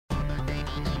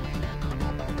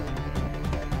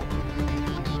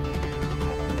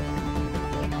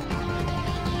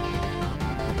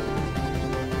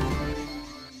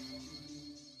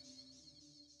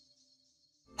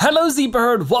Hello Zebra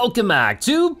Herd, welcome back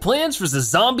to Plants vs.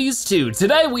 Zombies 2.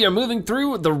 Today we are moving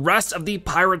through the rest of the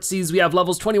pirate seas. We have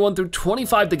levels 21 through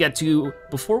 25 to get to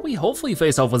before we hopefully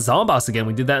face off with Zomboss again.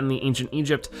 We did that in the ancient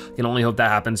Egypt. Can only hope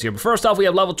that happens here. But first off, we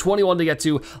have level 21 to get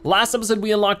to. Last episode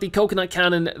we unlocked the Coconut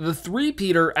Canon, the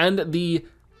Threepeater, and the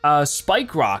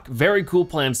Spike Rock. Very cool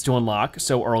plants to unlock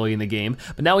so early in the game.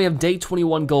 But now we have day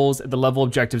 21 goals. The level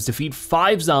objectives: defeat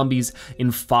 5 zombies in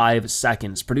 5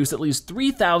 seconds. Produce at least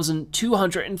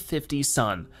 3,250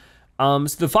 sun. So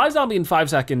the 5 zombie in 5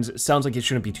 seconds sounds like it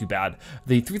shouldn't be too bad.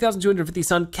 The 3,250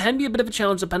 sun can be a bit of a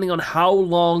challenge depending on how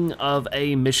long of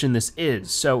a mission this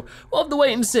is. So we'll have to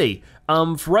wait and see.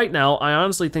 For right now, I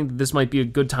honestly think that this might be a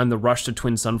good time to rush to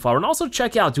Twin Sunflower and also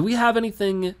check out, do we have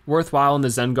anything worthwhile in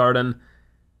the Zen Garden?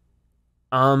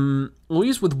 At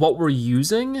least with what we're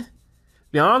using, to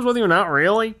be honest with you, not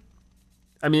really.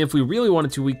 I mean, if we really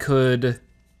wanted to, we can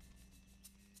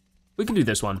do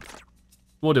this one.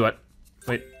 We'll do it.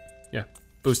 Wait, yeah,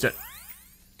 boost it.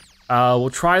 We'll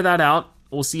try that out.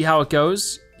 We'll see how it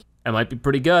goes. It might be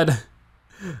pretty good.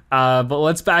 But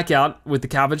let's back out with the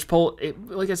cabbage pole.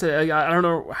 Like I said, I don't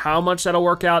know how much that'll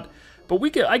work out, but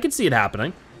I could see it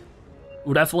happening.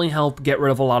 Would definitely help get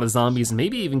rid of a lot of zombies and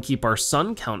maybe even keep our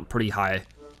sun count pretty high.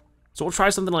 So we'll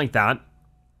try something like that.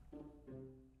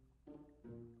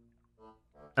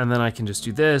 And then I can just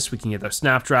do this. We can get those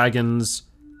Snapdragons.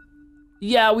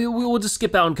 Yeah, we will just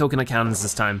skip out on Coconut Cannons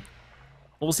this time.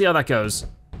 We'll see how that goes.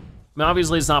 I mean,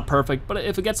 obviously it's not perfect, but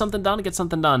if it gets something done, it gets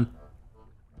something done.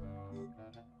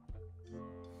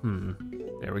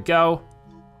 There we go.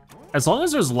 As long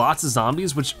as there's lots of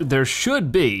zombies, which there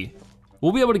should be,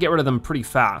 we'll be able to get rid of them pretty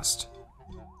fast.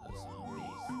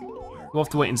 We'll have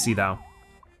to wait and see though.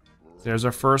 There's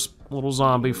our first little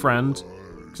zombie friend,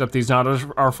 except he's not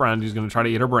our friend, he's gonna try to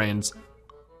eat our brains.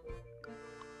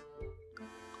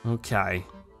 Okay.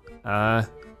 Yep,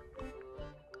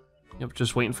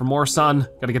 just waiting for more sun.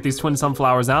 Gotta get these twin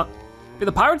sunflowers out. Okay,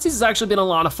 the Pirate Seas has actually been a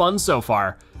lot of fun so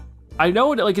far. I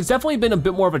know it's definitely been a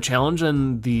bit more of a challenge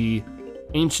than the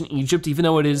ancient Egypt, even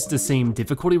though it is the same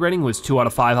difficulty rating, was 2 out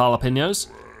of 5 jalapenos.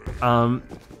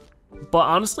 But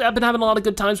honestly, I've been having a lot of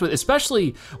good times with it,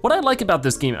 especially what I like about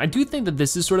this game. I do think that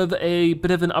this is sort of a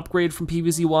bit of an upgrade from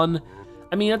PvZ1.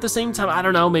 I mean, at the same time, I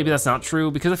don't know, maybe that's not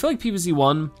true, because I feel like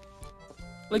PvZ1,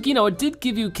 like, you know, it did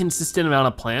give you a consistent amount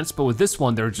of plants, but with this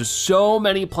one, there are just so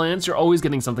many plants, you're always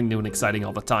getting something new and exciting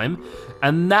all the time,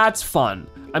 and that's fun.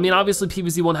 I mean, obviously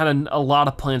PvZ1 had a lot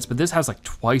of plants, but this has like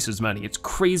twice as many. It's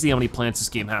crazy how many plants this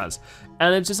game has.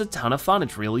 And it's just a ton of fun,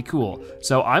 it's really cool.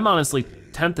 So I'm honestly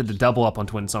tempted to double up on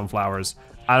twin sunflowers.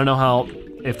 I don't know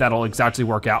if that'll exactly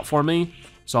work out for me,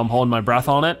 so I'm holding my breath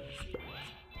on it.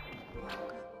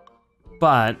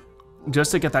 But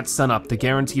just to get that sun up, to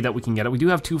guarantee that we can get it, we do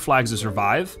have 2 flags to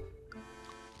survive.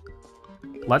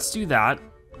 Let's do that.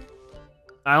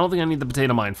 I don't think I need the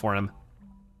potato mine for him.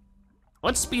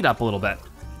 Let's speed up a little bit.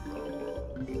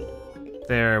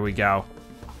 There we go.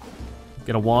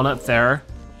 Get a walnut there.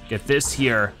 Get this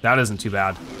here. That isn't too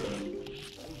bad.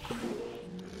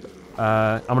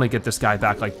 I'm gonna get this guy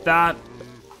back like that.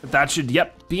 That should,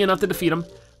 yep, be enough to defeat him.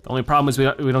 The only problem is we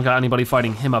don't got anybody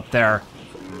fighting him up there.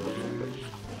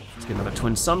 Let's get another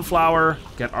twin sunflower,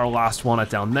 get our last walnut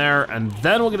down there, and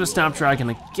then we'll get a Snapdragon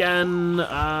again,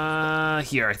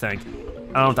 here, I think. I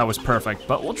don't know if that was perfect,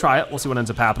 but we'll try it. We'll see what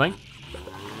ends up happening.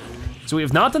 So we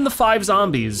have not done the 5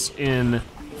 zombies in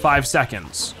 5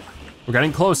 seconds. We're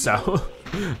getting close though.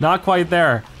 Not quite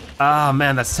there. Ah,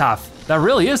 man, that's tough. That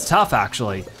really is tough,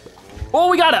 actually. Oh,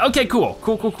 we got it, okay, cool,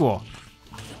 cool, cool, cool.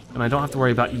 And I don't have to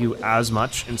worry about you as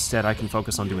much. Instead, I can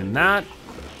focus on doing that.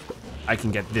 I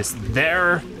can get this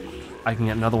there. I can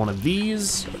get another one of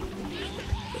these.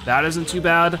 That isn't too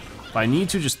bad. If I need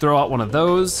to, just throw out one of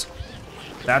those.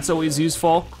 That's always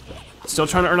useful. Still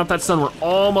trying to earn up that sun. We're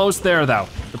almost there though.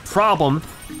 The problem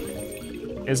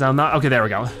is I'm not, okay, there we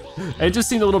go. It just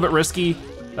seemed a little bit risky.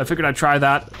 I figured I'd try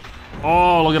that.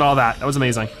 Oh, look at all that. That was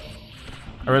amazing.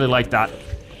 I really like that.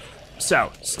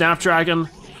 So, Snapdragon,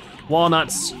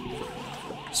 walnuts,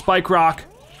 Spike Rock.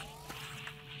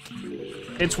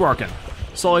 It's working.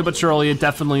 Slowly but surely, it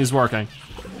definitely is working.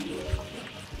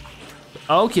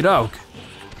 Okie doke.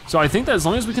 So I think that as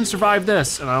long as we can survive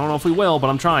this, and I don't know if we will, but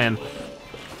I'm trying.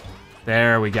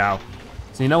 There we go.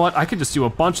 So you know what? I could just do a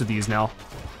bunch of these now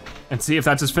and see if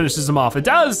that just finishes them off. It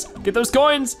does! Get those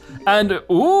coins! And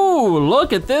ooh,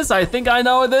 look at this. I think I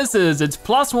know what this is. It's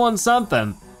 +1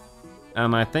 something.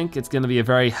 And I think it's gonna be a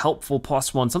very helpful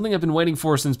 +1, something I've been waiting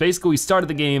for since basically we started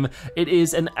the game. It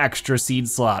is an extra seed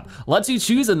slot. Lets you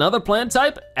choose another plant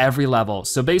type every level.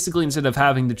 So basically instead of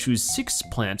having to choose 6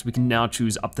 plants, we can now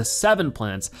choose up to 7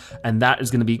 plants. And that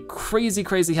is gonna be crazy,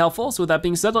 crazy helpful. So with that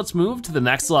being said, let's move to the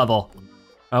next level.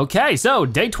 Okay, so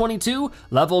day 22,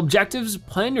 level objectives,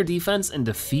 plan your defense and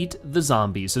defeat the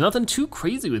zombies. So nothing too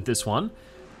crazy with this one.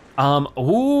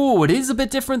 Ooh, it is a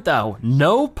bit different though.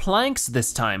 No planks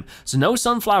this time. So no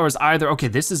sunflowers either. Okay,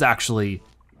 this is actually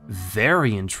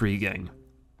very intriguing.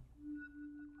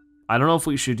 I don't know if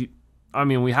we should, I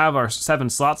mean, we have our 7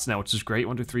 slots now, which is great.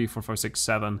 1, 2, 3, 4, 5, 6,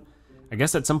 7. I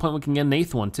guess at some point we can get an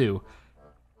 8th one too.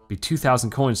 Be 2,000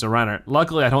 coins to run it.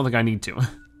 Luckily, I don't think I need to.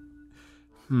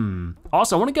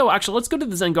 Also, I wanna go, actually, let's go to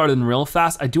the Zen Garden real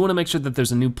fast. I do wanna make sure that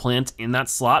there's a new plant in that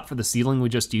slot for the seedling we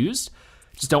just used.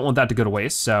 Just don't want that to go to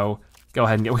waste, so go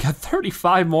ahead and we got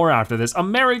 35 more after this. A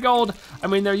marigold, I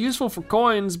mean, they're useful for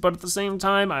coins, but at the same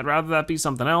time, I'd rather that be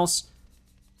something else.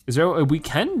 Is there, we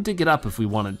can dig it up if we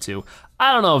wanted to.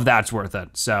 I don't know if that's worth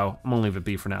it, so I'm gonna leave it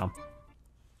be for now.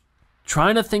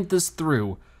 Trying to think this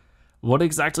through, what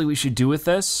exactly we should do with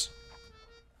this.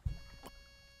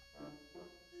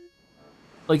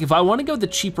 Like if I wanna go the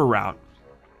cheaper route,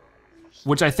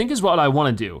 which I think is what I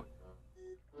wanna do,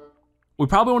 we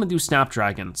probably wanna do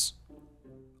Snapdragons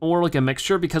or like a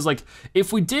mixture, because like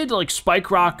if we did like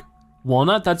Spike Rock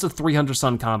Walnut, that's a 300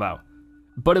 sun combo.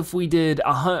 But if we did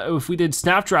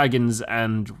Snapdragons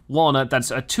and Walnut, that's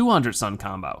a 200 sun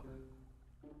combo.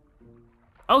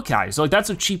 Okay, so like that's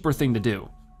a cheaper thing to do.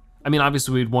 I mean,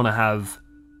 obviously we'd wanna have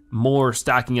more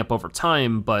stacking up over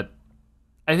time, but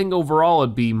I think overall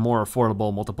it'd be more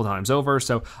affordable multiple times over.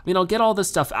 So, I mean, I'll get all this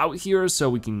stuff out here so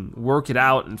we can work it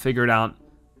out and figure it out.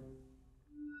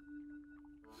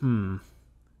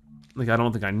 Like I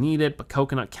don't think I need it, but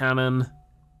Coconut Canon,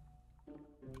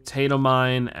 Potato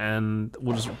Mine, and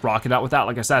we'll just rock it out with that,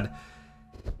 like I said.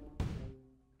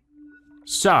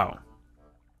 So,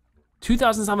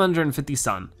 2,750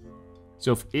 sun.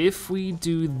 So if we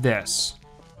do this,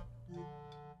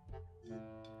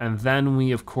 and then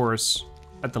we, of course,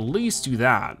 at the least do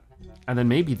that, and then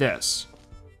maybe this,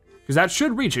 because that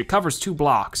should reach, it covers 2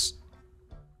 blocks.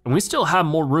 And we still have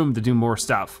more room to do more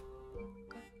stuff.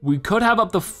 We could have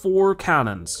up to 4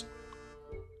 cannons.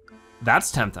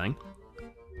 That's tempting.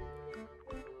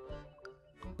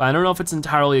 But I don't know if it's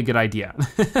entirely a good idea.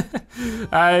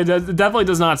 It definitely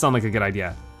does not sound like a good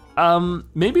idea.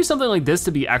 Maybe something like this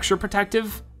to be extra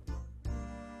protective.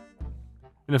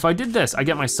 And if I did this, I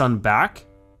get my sun back.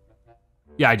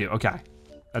 Yeah, I do, okay.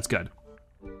 That's good.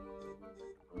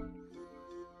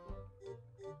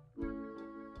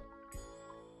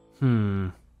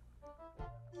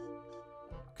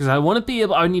 Because I want to be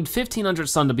able, I need 1,500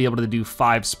 sun to be able to do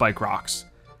 5 spike rocks.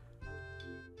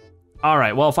 All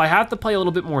right, well, if I have to play a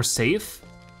little bit more safe,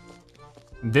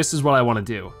 this is what I want to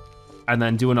do. And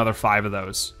then do another 5 of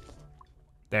those.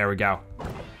 There we go.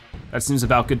 That seems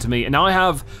about good to me. And now I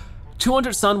have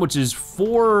 200 sun, which is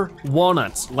 4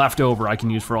 walnuts left over I can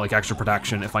use for like extra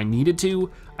protection if I needed to.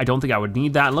 I don't think I would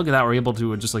need that. And look at that, we're able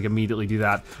to just like immediately do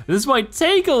that. This might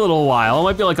take a little while. It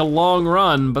might be like a long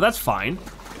run, but that's fine.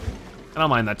 I don't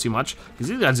mind that too much, because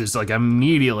these guys just like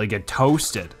immediately get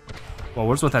toasted. Well,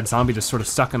 what's with that zombie just sort of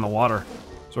stuck in the water?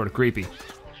 Sort of creepy.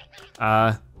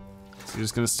 Is he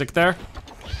just gonna stick there?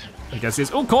 I guess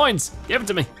he's, oh, coins, give it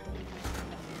to me.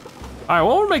 All right,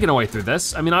 well, we're making our way through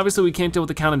this. I mean, obviously we can't deal with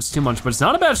the cannons too much, but it's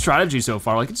not a bad strategy so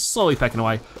far. Like, it's slowly pecking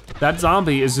away. That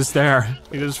zombie is just there.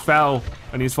 He just fell,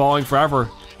 and he's falling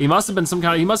forever. He must have been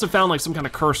he must have found like some kind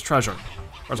of cursed treasure.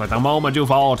 Or it's like, the moment you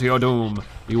fall to your doom,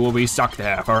 you will be stuck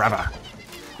there forever.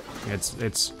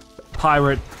 It's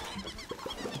Pirate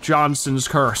Johnson's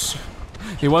curse.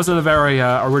 He wasn't a very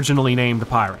originally named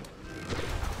pirate.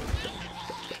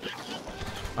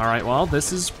 All right, well,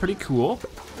 this is pretty cool.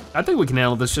 I think we can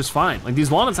handle this just fine. Like,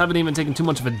 these walnuts haven't even taken too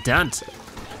much of a dent.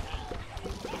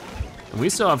 And we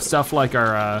still have stuff like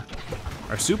our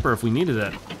super if we needed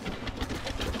it.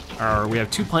 Or we have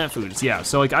 2 plant foods, yeah.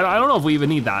 So like, I don't know if we even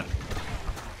need that.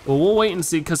 Well, we'll wait and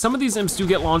see, because some of these imps do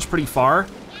get launched pretty far.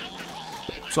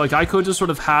 So like, I could just sort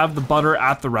of have the butter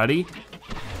at the ready.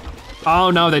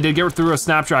 Oh no, they did get through a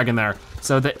Snapdragon there.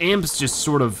 So the imps just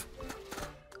sort of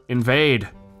invade.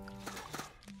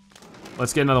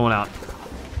 Let's get another one out.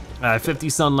 50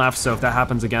 sun left, so if that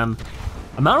happens again.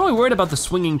 I'm not really worried about the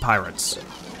swinging pirates.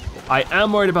 I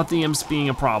am worried about the imps being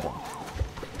a problem.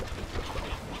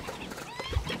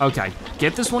 Okay,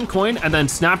 get this 1 coin, and then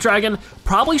Snapdragon,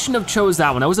 probably shouldn't have chose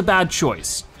that one. That was a bad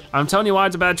choice. I'm telling you why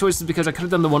it's a bad choice is because I could have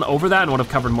done the one over that and would have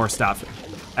covered more stuff.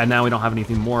 and now we don't have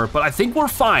anything more, but I think we're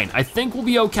fine. I think we'll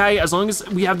be okay as long as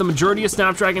we have the majority of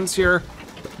Snapdragons here.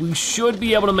 We should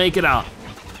be able to make it out.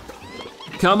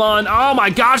 Come on, oh my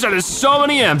gosh, that is so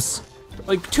many imps.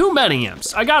 Like too many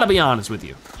imps, I gotta be honest with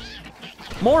you.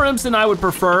 More imps than I would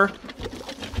prefer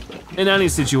in any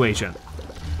situation.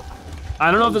 I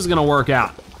don't know if this is gonna work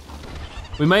out.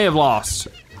 We may have lost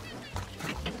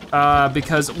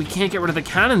because we can't get rid of the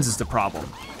cannons is the problem.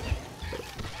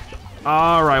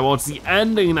 All right, well, it's the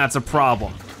ending that's a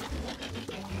problem.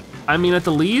 I mean, at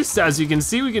the least, as you can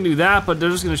see, we can do that, but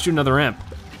they're just gonna shoot another imp,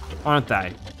 aren't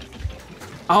they?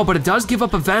 Oh, but it does give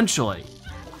up eventually.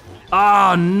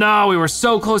 Oh no, we were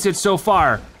so close yet so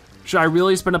far. Should I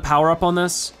really spend a power up on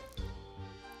this?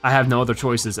 I have no other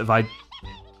choices if I,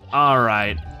 all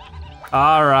right,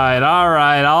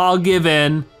 I'll give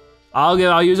in.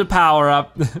 I'll use a power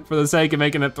up for the sake of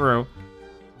making it through.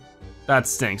 That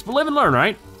stinks, but live and learn,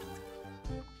 right?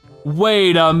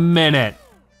 Wait a minute.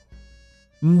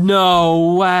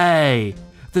 No way.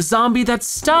 The zombie that's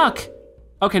stuck.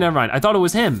 Okay, never mind. I thought it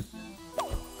was him.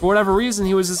 For whatever reason,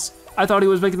 I thought he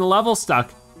was making the level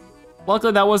stuck.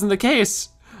 Luckily, that wasn't the case.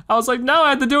 I was like, no, I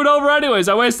had to do it over anyways.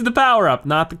 I wasted the power up.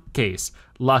 Not the case,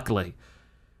 luckily.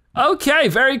 Okay,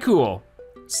 very cool.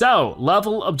 So,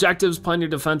 level objectives, plan your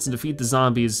defense, and defeat the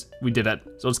zombies. We did it.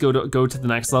 So let's go to the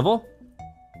next level.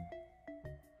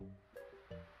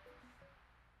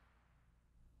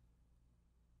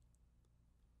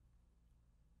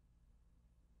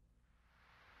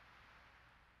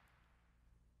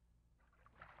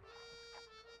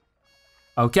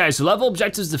 Okay, so level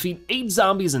objectives, defeat 8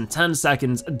 zombies in 10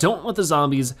 seconds. Don't let the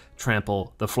zombies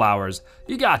trample the flowers.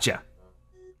 You gotcha.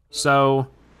 So,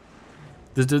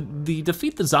 the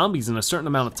defeat the zombies in a certain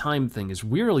amount of time thing is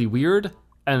really weird,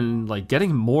 and like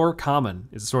getting more common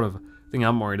is the sort of thing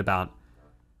I'm worried about.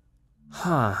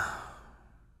 Huh.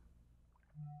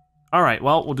 All right,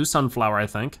 well, we'll do sunflower, I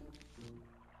think.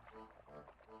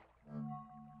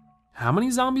 How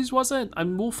many zombies was it? I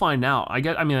mean, we'll find out.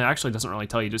 I mean, it actually doesn't really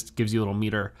tell you, just gives you a little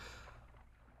meter.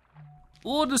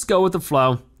 We'll just go with the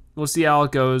flow. We'll see how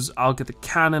it goes. I'll get the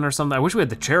cannon or something. I wish we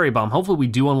had the cherry bomb. Hopefully we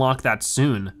do unlock that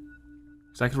soon,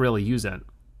 because I could really use it.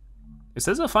 It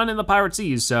says I'll find it in the Pirate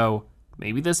Seas, so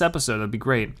maybe this episode would be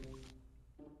great.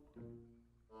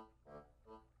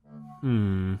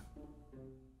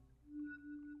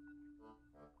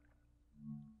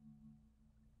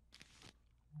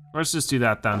 Let's just do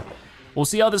that then. We'll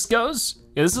see how this goes.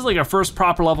 Yeah, this is like our first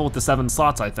proper level with the 7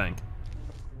 slots, I think.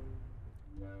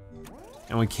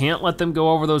 And we can't let them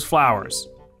go over those flowers.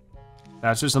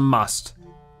 That's just a must.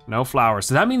 No flowers.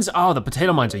 So that means, oh, the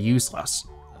potato mines are useless.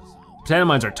 Potato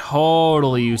mines are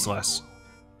totally useless.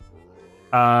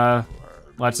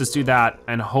 Let's just do that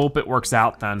and hope it works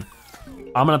out then.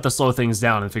 I'm gonna have to slow things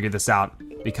down and figure this out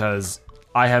because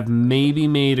I have maybe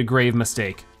made a grave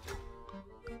mistake.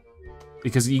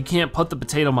 Because you can't put the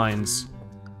potato mines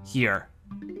here.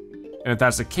 And if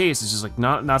that's the case, it's just like,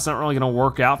 that's not really gonna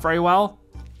work out very well.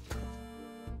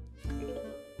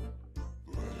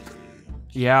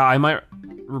 Yeah, I might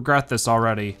regret this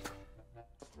already.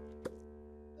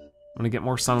 I'm gonna get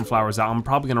more sunflowers out. I'm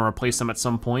probably gonna replace them at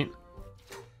some point.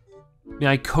 I mean,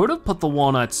 I could have put the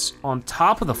walnuts on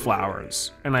top of the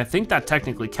flowers, and I think that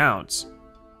technically counts.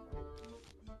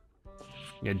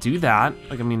 Yeah, do that.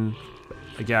 Like, I mean,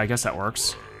 like, yeah, I guess that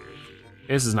works.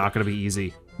 This is not gonna be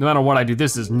easy. No matter what I do,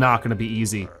 this is not gonna be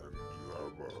easy.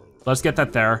 Let's get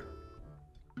that there.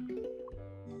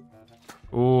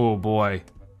 Oh boy.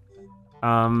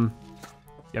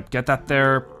 Yep, get that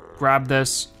there. Grab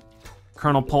this.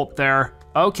 Colonel Pult there.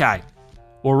 Okay,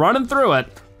 we're running through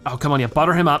it. Oh, come on, yeah,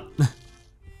 butter him up.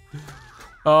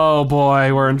 Oh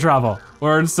boy, we're in trouble.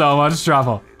 We're in so much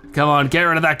trouble. Come on, get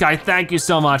rid of that guy. Thank you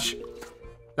so much.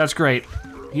 That's great.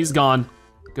 He's gone.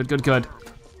 Good, good, good.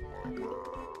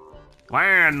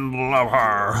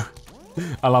 Landlubber.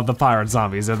 I love the pirate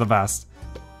zombies, they're the best.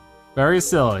 Very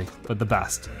silly, but the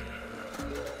best.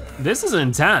 This is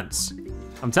intense.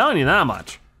 I'm telling you that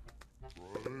much.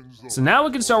 So now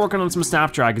we can start working on some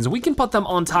Snapdragons. We can put them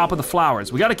on top of the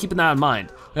flowers. We gotta keep that in mind.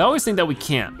 I always think that we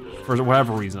can't, for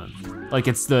whatever reason. Like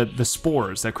it's the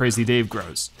spores that Crazy Dave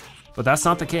grows. But that's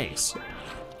not the case.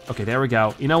 Okay, there we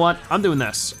go. You know what? I'm doing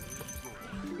this.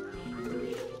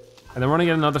 And then we're gonna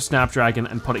get another Snapdragon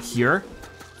and put it here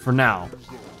for now.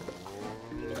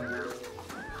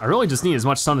 I really just need as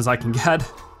much sun as I can get.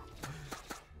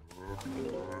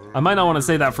 I might not wanna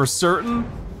say that for certain.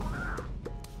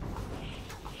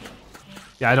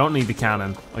 Yeah, I don't need the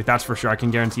cannon. Like, that's for sure, I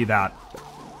can guarantee that.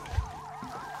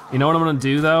 You know what I'm gonna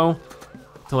do though?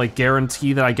 To like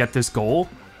guarantee that I get this goal?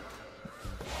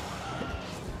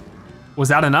 Was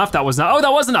that enough? That was not, oh,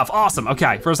 that was enough, awesome,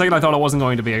 okay. For a second I thought it wasn't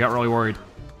going to be, I got really worried.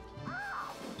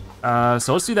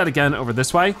 So let's do that again over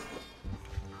this way.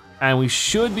 And we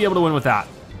should be able to win with that.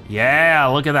 Yeah,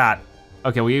 look at that.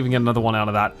 Okay, we even get another one out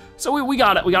of that. So we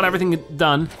got it, we got everything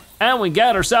done. And we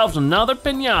get ourselves another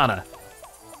piñata.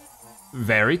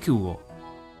 Very cool.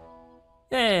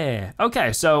 Yeah,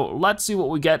 okay, so let's see what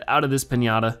we get out of this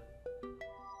piñata.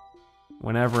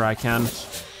 Whenever I can.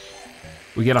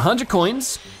 We get 100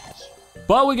 coins,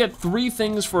 but we get 3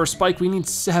 things for a spike. We need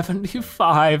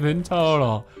 75 in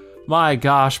total. My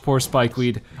gosh, poor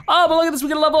spikeweed. Oh, but look at this, we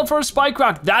get a level up for a spike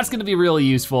rock. That's gonna be really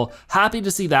useful. Happy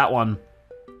to see that one.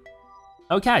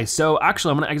 Okay, so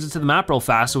actually I'm gonna exit to the map real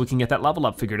fast so we can get that level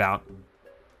up figured out.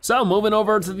 So moving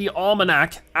over to the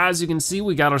almanac, as you can see,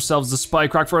 we got ourselves the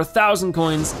spike rock for 1,000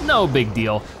 coins, no big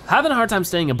deal. Having a hard time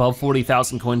staying above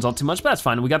 40,000 coins, not too much, but that's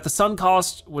fine. We got the sun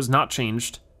cost, was not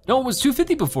changed. No, it was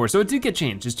 250 before, so it did get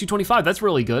changed. It's 225, that's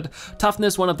really good.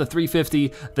 Toughness went up to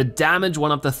 350, the damage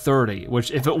went up to 30,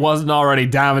 which if it wasn't already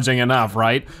damaging enough,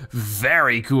 right?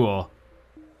 Very cool.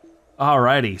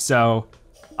 Alrighty, so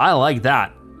I like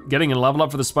that. Getting a level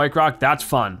up for the spike rock, that's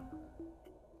fun.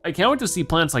 I can't wait to see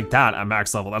plants like that at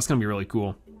max level. That's gonna be really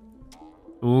cool.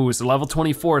 Ooh, so level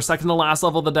 24, second to last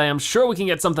level of the day. I'm sure we can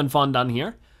get something fun done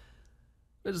here.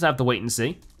 We'll just have to wait and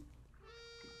see.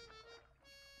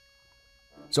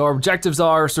 So our objectives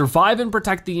are survive and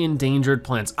protect the endangered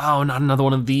plants. Oh, not another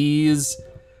one of these.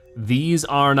 These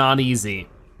are not easy.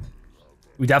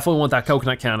 We definitely want that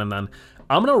coconut cannon then.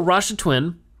 I'm gonna rush a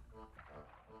twin.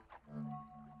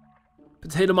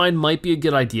 Potato mine might be a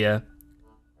good idea.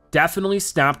 Definitely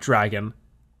Snapdragon.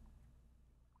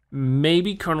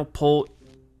 Maybe Kernel Pull.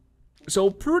 So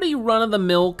pretty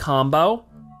run-of-the-mill combo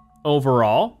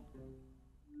overall.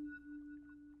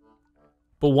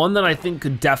 But one that I think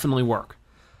could definitely work.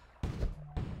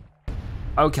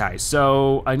 Okay,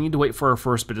 so I need to wait for our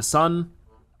first bit of sun.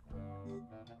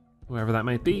 Whoever that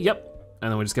might be, yep.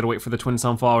 And then we just gotta wait for the twin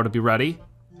sunflower to be ready.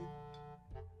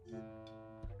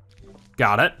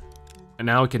 Got it. And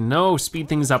now we can speed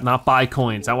things up, not buy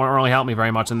coins. That won't really help me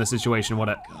very much in this situation, would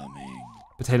it?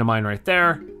 Potato mine right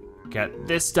there. Get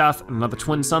this stuff, another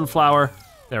twin sunflower.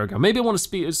 There we go. Maybe I want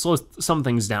to slow some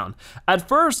things down. At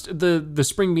first, the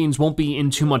spring beans won't be in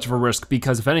too much of a risk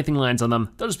because if anything lands on them,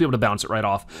 they'll just be able to bounce it right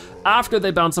off. After they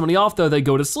bounce somebody off though, they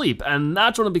go to sleep. And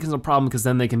that's when it becomes a problem because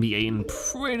then they can be eaten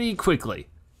pretty quickly.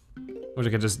 Which I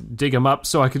could just dig them up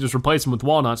so I could just replace them with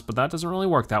walnuts, but that doesn't really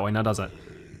work that way now, does it?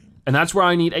 And that's where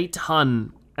I need a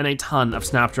ton of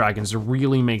Snapdragons to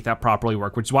really make that properly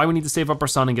work, which is why we need to save up our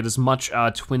sun and get as much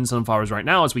twin sunflowers right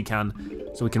now as we can,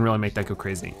 so we can really make that go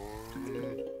crazy.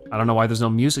 I don't know why there's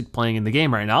no music playing in the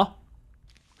game right now.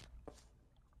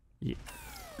 Yeah,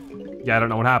 I don't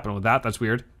know what happened with that, that's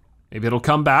weird. Maybe it'll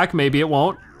come back, maybe it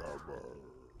won't.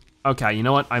 Okay, you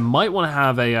know what? I might wanna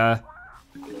have a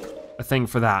thing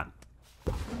for that.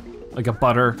 Like a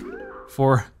butter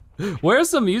for, where's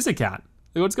the music at?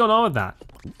 What's going on with that?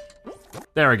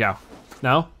 There we go.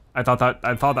 No? I thought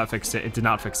that fixed it. It did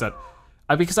not fix it.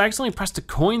 Because I accidentally pressed a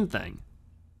coin thing.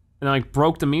 And I like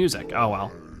broke the music. Oh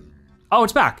well. Oh,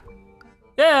 it's back.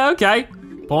 Yeah, okay.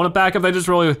 Pulling it back if they just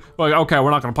really, like, okay,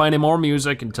 we're not gonna play any more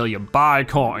music until you buy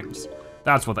coins.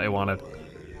 That's what they wanted.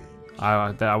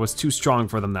 I was too strong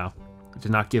for them now. I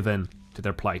did not give in to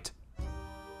their plight.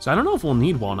 So I don't know if we'll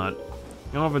need walnut.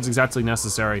 I don't know if it's exactly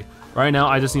necessary. Right now,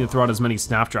 I just need to throw out as many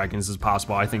Snapdragons as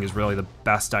possible, I think is really the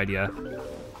best idea.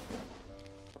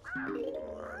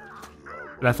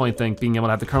 I definitely think being able to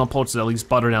have the kernel pulse to at least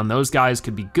butter down those guys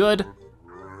could be good.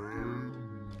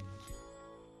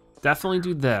 Definitely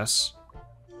do this.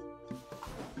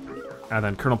 And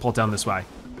then kernel pulse down this way.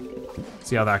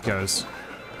 See how that goes.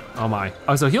 Oh my.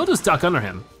 Oh, so he'll just duck under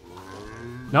him.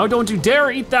 No, don't you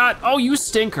dare eat that. Oh, you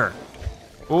stinker.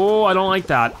 Oh, I don't like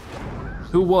that.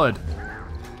 Who would?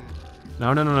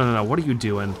 No, what are you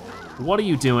doing? What are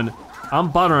you doing?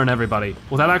 I'm buttering everybody.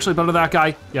 Will that actually butter that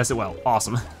guy? Yes, it will,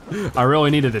 awesome. I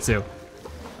really needed it to.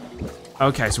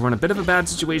 Okay, so we're in a bit of a bad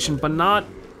situation, but not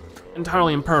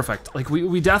entirely imperfect. Like,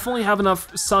 we definitely have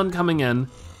enough sun coming in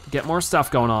to get more stuff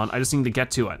going on. I just need to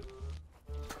get to it.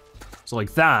 So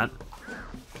like that,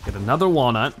 get another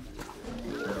walnut.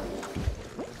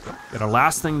 Get our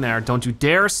last thing there. Don't you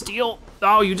dare steal.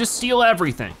 Oh, you just steal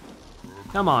everything.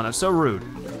 Come on, that's so rude.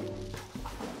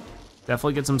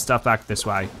 Definitely get some stuff back this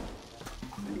way.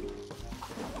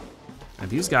 And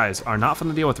these guys are not fun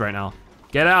to deal with right now.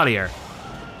 Get out of here.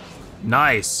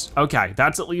 Nice, okay,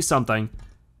 that's at least something.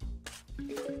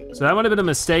 So that might have been a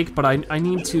mistake, but I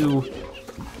need to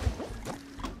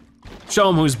show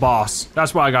him who's boss.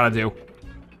 That's what I gotta do.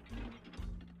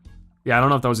 Yeah, I don't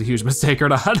know if that was a huge mistake or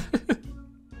not.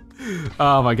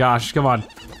 Oh my gosh, come on.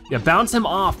 Yeah, bounce him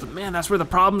off, but man, that's where the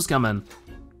problems come in.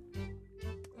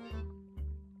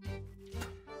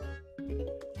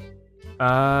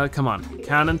 Come on,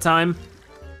 cannon time.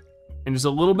 And just a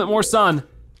little bit more sun.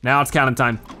 Now it's cannon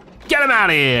time. Get him out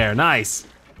of here, nice.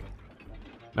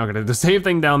 Now we're gonna do the same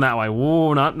thing down that way.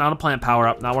 Whoa, not a plant power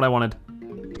up, not what I wanted.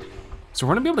 So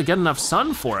we're gonna be able to get enough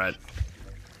sun for it.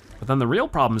 But then the real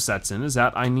problem sets in is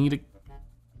that I need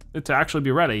it to actually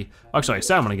be ready. Actually, I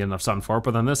said I'm gonna get enough sun for it,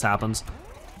 but then this happens.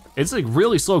 It's like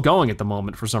really slow going at the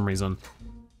moment for some reason.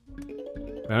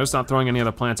 I'm just not throwing any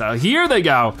other plants out. Here they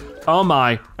go. Oh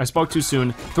my, I spoke too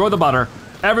soon. Throw the butter.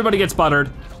 Everybody gets buttered.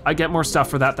 I get more stuff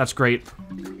for that, that's great.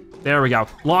 There we go,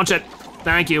 launch it.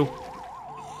 Thank you.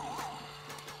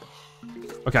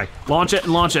 Okay, launch it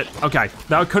and launch it. Okay,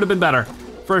 that could have been better.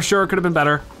 For sure, it could have been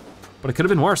better, but it could have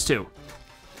been worse too.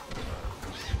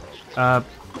 That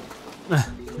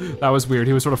was weird.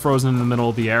 He was sort of frozen in the middle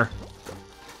of the air.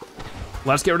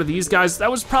 Let's get rid of these guys.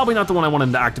 That was probably not the one I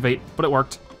wanted to activate, but it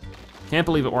worked. Can't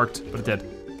believe it worked, but it did.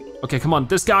 Okay, come on,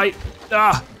 this guy.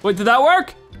 Wait, did that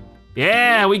work?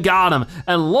 Yeah, we got him.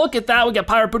 And look at that, we got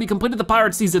Pirate Booty, completed the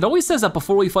Pirate Season. It always says that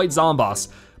before we fight Zomboss.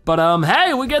 But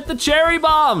hey, we get the cherry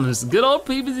bombs. Good old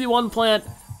PvZ1 plant.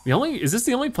 Is this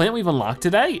the only plant we've unlocked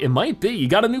today? It might be. You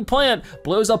got a new plant,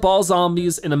 blows up all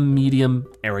zombies in a medium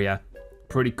area.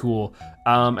 Pretty cool.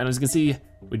 And as you can see,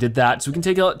 we did that. So we can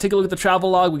take a look at the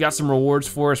travel log. We got some rewards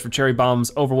for us for cherry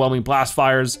bombs, overwhelming blast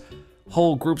fires,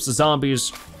 whole groups of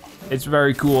zombies. It's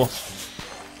very cool.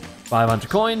 500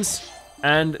 coins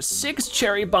and 6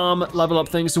 cherry bomb level up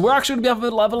things. So we're actually gonna be able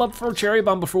to level up for cherry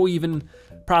bomb before we even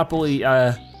properly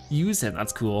use him.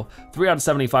 That's cool. 3 out of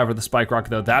 75 for the spike rock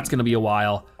though. That's gonna be a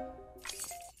while.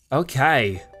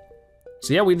 Okay.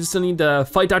 So yeah, we just need to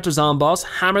fight Dr. Zomboss,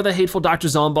 hammer the hateful Dr.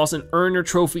 Zomboss, and earn your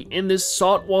trophy in this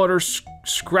saltwater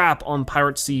scrap on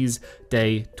Pirate Seas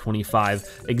Day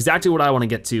 25. Exactly what I wanna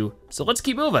get to, so let's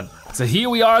keep moving. So here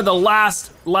we are, the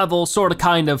last level, sorta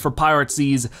kind of, for Pirate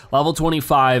Seas, level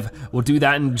 25. We'll do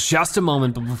that in just a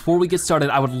moment, but before we get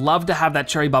started, I would love to have that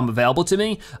cherry bomb available to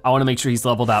me. I wanna make sure he's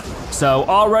leveled up. So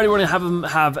already we're gonna have him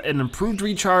have an improved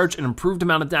recharge, an improved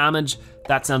amount of damage.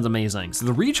 That sounds amazing. So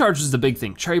the recharge is the big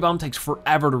thing. Cherry bomb takes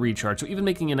forever to recharge, so even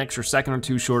making an extra second or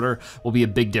two shorter will be a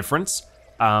big difference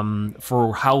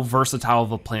for how versatile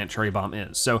of a plant cherry bomb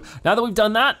is. So now that we've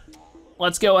done that,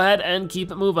 let's go ahead and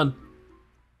keep it moving.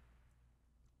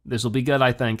 This will be good,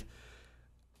 I think.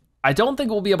 I don't think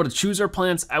we'll be able to choose our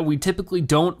plants. We typically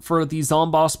don't for these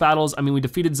Zomboss battles. I mean, we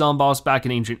defeated Zomboss back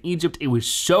in ancient Egypt. It was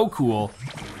so cool.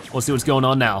 We'll see what's going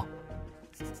on now.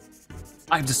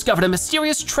 I've discovered a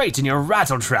mysterious trait in your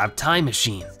rattletrap time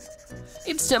machine.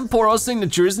 Its temporal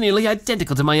signature is nearly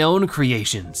identical to my own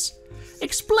creations.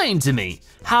 Explain to me,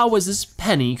 how was this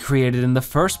penny created in the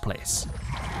first place?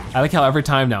 I like how every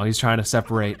time now he's trying to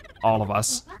separate all of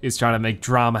us. He's trying to make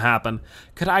drama happen.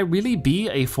 Could I really be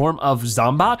a form of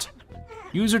Zombot?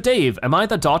 User Dave, am I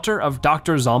the daughter of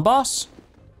Dr. Zomboss?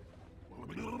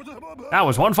 That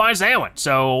was one fine sandwich,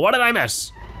 so what did I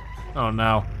miss? Oh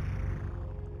no.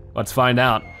 Let's find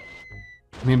out.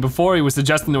 I mean, before he was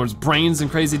suggesting there was brains in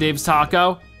Crazy Dave's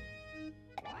taco.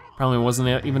 Probably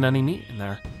wasn't even any meat in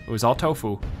there. It was all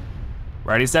tofu.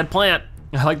 Ready, said plant.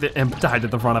 I like the imp tied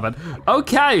at the front of it.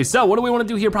 Okay, so what do we want to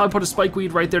do here? Probably put a spike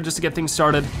weed right there just to get things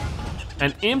started.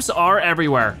 And imps are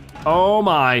everywhere. Oh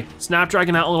my,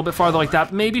 Snapdragon out a little bit farther like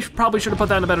that. Maybe, probably should have put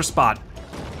that in a better spot.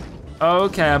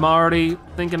 Okay, I'm already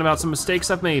thinking about some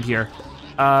mistakes I've made here.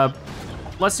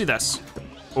 Let's do this.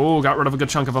 Oh, got rid of a good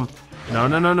chunk of them. No.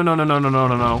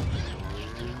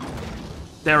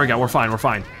 There we go, we're fine, we're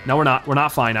fine. No, we're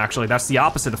not fine actually. That's the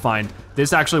opposite of fine.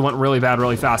 This actually went really bad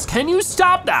really fast. Can you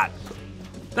stop that?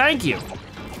 Thank you.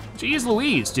 Jeez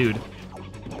Louise, dude.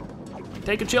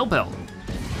 Take a chill pill.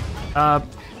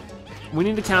 We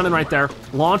need a cannon right there.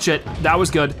 Launch it, that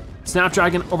was good.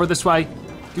 Snapdragon, over this way.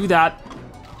 Do that.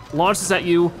 Launch this at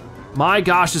you. My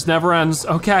gosh, this never ends.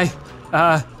 Okay,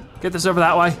 get this over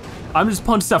that way. I'm just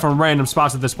punching stuff from random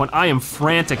spots at this point. I am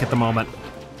frantic at the moment.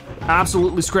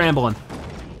 Absolutely scrambling.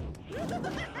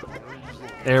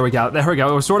 There we go,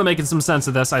 We're sort of making some sense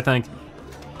of this, I think.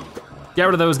 Get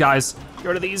rid of those guys. Get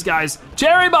rid of these guys.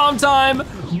 Cherry bomb time!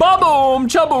 Ba-boom,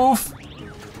 cha-boof.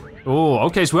 Oh,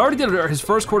 okay, so we already did his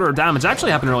first quarter of damage. It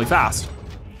actually happened really fast.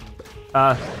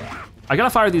 I gotta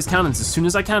fire these cannons as soon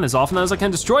as I can, as often as I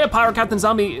can. Destroy a Pirate Captain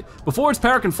zombie before its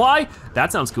parrot can fly.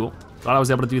 That sounds cool. Thought I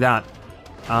was able to do that.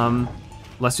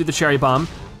 Let's do the cherry bomb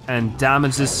and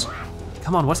damage this.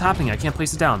 Come on, what's happening? I can't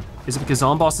place it down. Is it because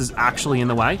Zomboss is actually in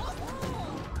the way?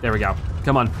 There we go,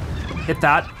 come on. Hit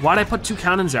that. Why'd I put 2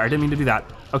 cannons there? I didn't mean to do that.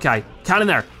 Okay, cannon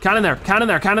there, cannon there, cannon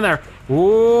there, cannon there.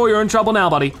 Oh, you're in trouble now,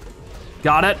 buddy.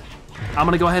 Got it. I'm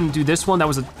gonna go ahead and do this one. That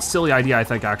was a silly idea, I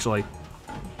think, actually.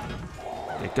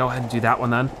 Okay, go ahead and do that one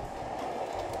then.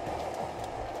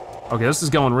 Okay, this is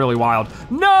going really wild.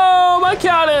 No, my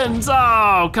cannons!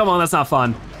 Oh, come on, that's not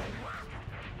fun.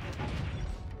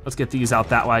 Let's get these out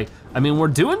that way. I mean, we're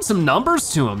doing some numbers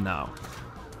to them though.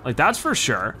 Like, that's for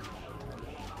sure.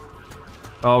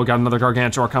 Oh, we got another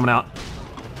Gargantuar coming out.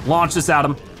 Launch this at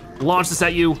him. Launch this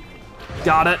at you.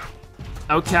 Got it.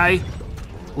 Okay.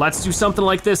 Let's do something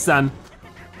like this then.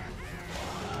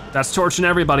 That's torching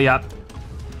everybody up.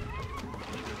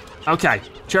 Okay,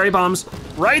 cherry bombs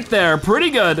right there, pretty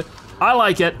good. I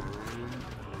like it.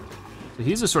 So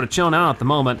he's just sort of chilling out at the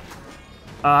moment.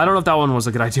 I don't know if that one was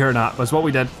a good idea or not, but it's what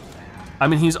we did. I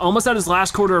mean, he's almost at his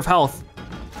last quarter of health.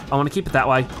 I wanna keep it that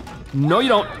way. No, you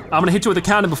don't. I'm gonna hit you with a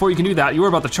cannon before you can do that. You were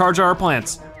about to charge our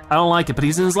plants. I don't like it, but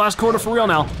he's in his last quarter for real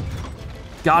now.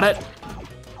 Got it.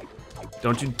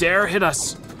 Don't you dare hit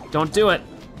us. Don't do it.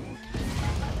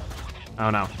 Oh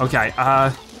no, okay.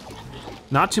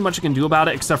 Not too much I can do about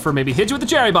it except for maybe hit you with the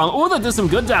cherry bomb. Oh, that did some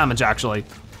good damage actually.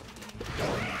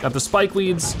 Got the spike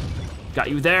weeds, got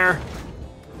you there.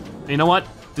 You know what?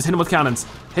 Just hit him with cannons.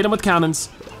 Hit him with cannons,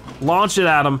 launch it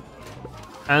at him,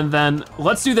 and then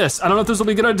let's do this. I don't know if this will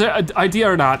be a good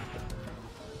idea or not.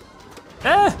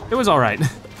 It was all right.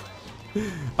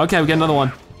 Okay, we get another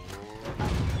one.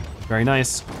 Very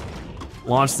nice.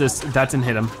 Launch this, that didn't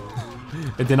hit him.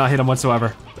 It did not hit him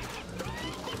whatsoever.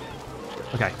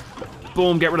 Okay,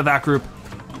 boom, get rid of that group.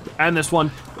 And this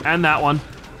one, and that one.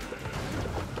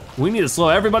 We need to slow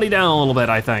everybody down a little bit,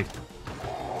 I think.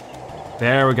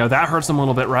 There we go, that hurts them a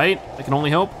little bit, right? I can only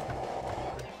hope.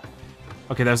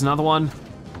 Okay, there's another one.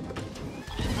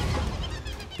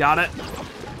 Got it,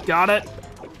 got it.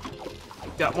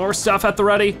 Got more stuff at the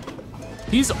ready.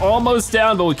 He's almost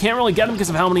down, but we can't really get him because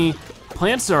of how many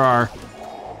plants there are.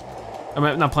 I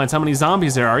mean, not plants, how many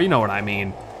zombies there are, you know what I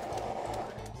mean.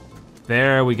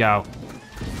 There we go.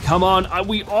 Come on,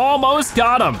 we almost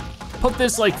got him. Put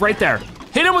this like right there.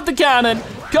 Hit him with the cannon.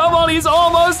 Come on, he's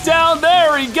almost down.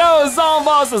 There he goes.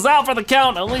 Zomboss is out for the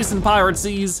count, at least in Pirate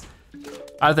Seas.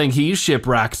 I think he's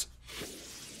shipwrecked.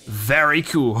 Very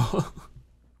cool.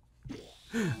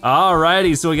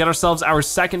 Alrighty, so we got ourselves our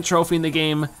second trophy in the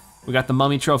game. We got the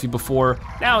mummy trophy before,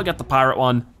 now we got the pirate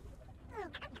one.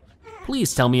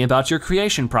 Please tell me about your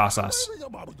creation process.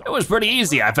 It was pretty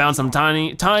easy. I found some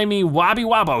tiny wabby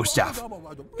wabbo stuff.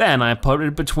 Then I put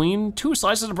it between 2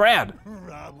 slices of bread.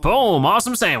 Boom,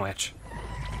 awesome sandwich.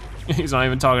 He's not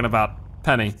even talking about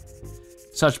Penny.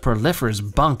 Such proliferous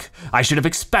bunk. I should have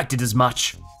expected as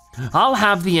much. I'll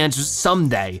have the answers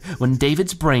someday when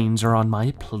David's brains are on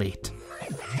my plate.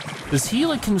 Does he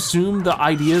like consume the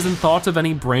ideas and thoughts of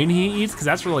any brain he eats? Cause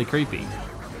that's really creepy.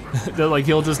 That like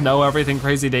he'll just know everything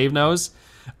Crazy Dave knows.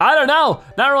 I don't know,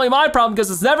 not really my problem because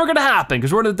it's never gonna happen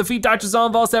because we're gonna defeat Dr.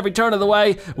 Zomboss every turn of the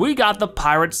way. We got the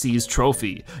Pirate Seas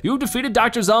trophy. You defeated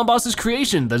Dr. Zomboss's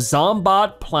creation, the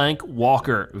Zombot Plank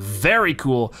Walker. Very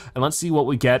cool, and let's see what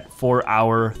we get for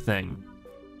our thing.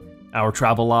 Our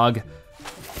travel log.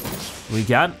 We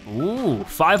got,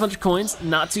 500 coins,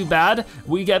 not too bad.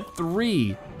 We get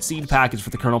 3 seed packets for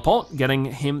the Colonel Polt, getting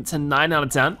him to 9 out of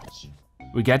 10.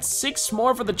 We get 6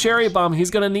 more for the cherry bomb,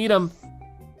 he's gonna need them.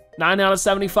 9 out of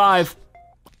 75.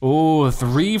 Ooh,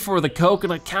 3 for the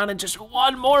Coconut Canon, just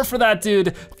 1 more for that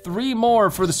dude. 3 more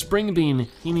for the Spring Bean,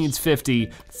 he needs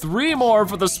 50. 3 more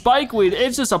for the Spikeweed,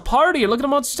 it's just a party. Look at how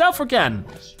much stuff we're getting.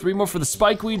 3 more for the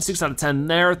Spikeweed, 6 out of 10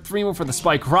 there. 3 more for the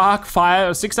Spike Rock,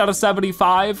 6 out of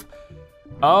 75.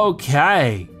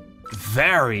 Okay,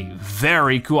 very,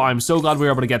 very cool. I'm so glad we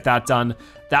were able to get that done.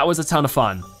 That was a ton of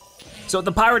fun. So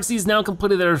the Pirate Seas now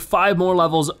completed, there are 5 more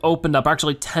levels opened up,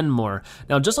 actually 10 more.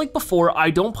 Now, just like before, I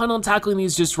don't plan on tackling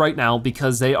these just right now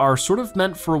because they are sort of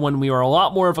meant for when we are a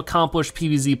lot more of accomplished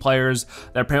PvZ players.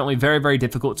 They're apparently very, very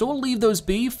difficult. So we'll leave those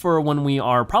be for when we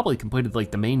are probably completed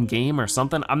like the main game or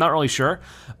something. I'm not really sure.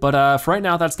 But for right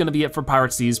now, that's gonna be it for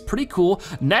Pirate Seas. Pretty cool.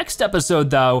 Next episode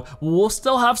though, we'll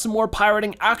still have some more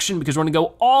pirating action because we're gonna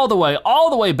go all the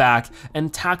way back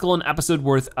and tackle an episode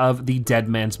worth of the Dead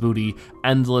Man's Booty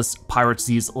endless Pirate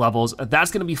Seas levels. That's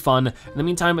gonna be fun. In the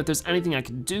meantime, if there's anything I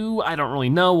can do, I don't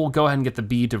really know. We'll go ahead and get the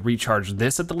bee to recharge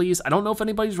this at the least. I don't know if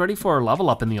anybody's ready for a level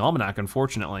up in the almanac,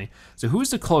 unfortunately. So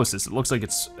who's the closest? It looks like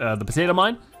it's the potato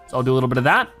mine. So I'll do a little bit of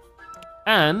that.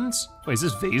 And, wait, is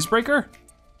this Vase Breaker?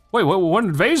 Wait, when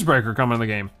did Vase Breaker come in the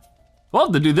game?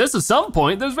 Well, to do this at some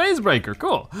point, there's Vase Breaker,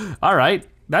 cool. All right,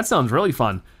 that sounds really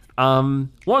fun.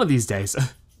 One of these days.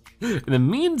 In the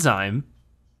meantime,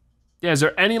 Yeah, is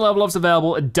there any level ups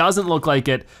available? It doesn't look like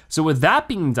it. So with that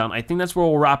being done, I think that's where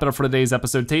we'll wrap it up for today's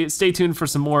episode. Stay tuned for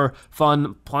some more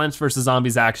fun Plants vs.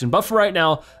 Zombies action. But for right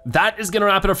now, that is gonna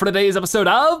wrap it up for today's episode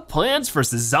of Plants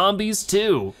vs. Zombies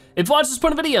 2. If you watched this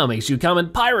point of the video, make sure you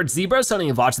comment Pirate Zebra, so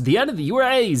you've watched at the end of the you are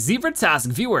a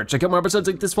Zebra-tastic viewer. Check out more episodes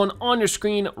like this one on your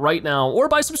screen right now, or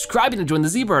by subscribing to join the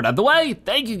Zebra. Out of the way,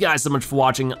 thank you guys so much for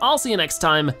watching. I'll see you next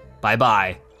time.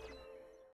 Bye-bye.